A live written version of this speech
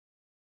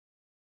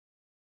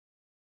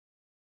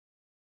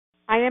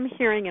I am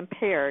hearing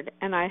impaired,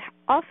 and I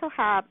also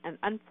have an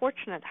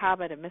unfortunate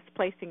habit of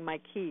misplacing my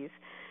keys.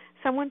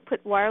 Someone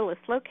put wireless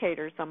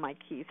locators on my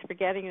keys,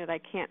 forgetting that I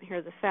can't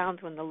hear the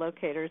sounds when the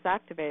locator is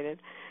activated.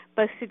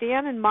 Both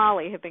Sudan and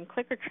Molly have been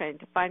clicker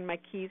trained to find my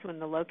keys when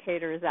the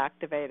locator is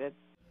activated.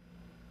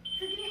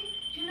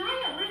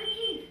 Janaya, where did